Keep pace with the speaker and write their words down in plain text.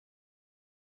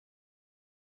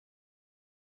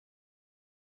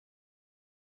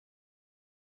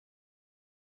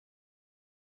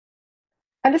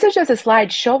And this is just a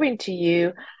slide showing to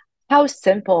you how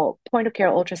simple point of care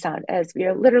ultrasound is. We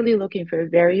are literally looking for a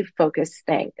very focused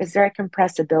thing. Is there a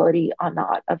compressibility or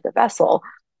not of the vessel?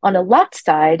 On the left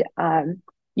side,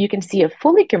 you can see a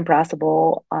fully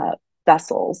compressible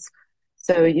vessels.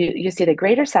 So you see the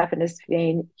greater saphenous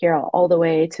vein here all the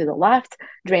way to the left,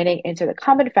 draining into the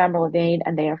common femoral vein,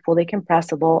 and they are fully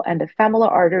compressible. And the femoral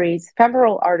arteries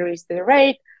to the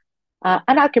right are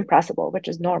not compressible, which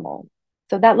is normal.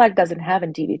 So that leg doesn't have a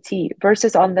DVT.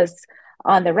 Versus on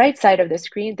the right side of the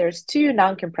screen, there's two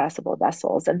non-compressible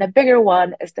vessels, and the bigger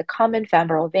one is the common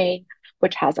femoral vein,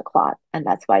 which has a clot, and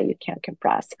that's why you can't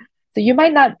compress. So you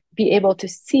might not be able to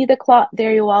see the clot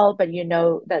very well, but you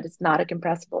know that it's not a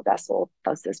compressible vessel,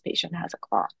 thus this patient has a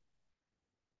clot.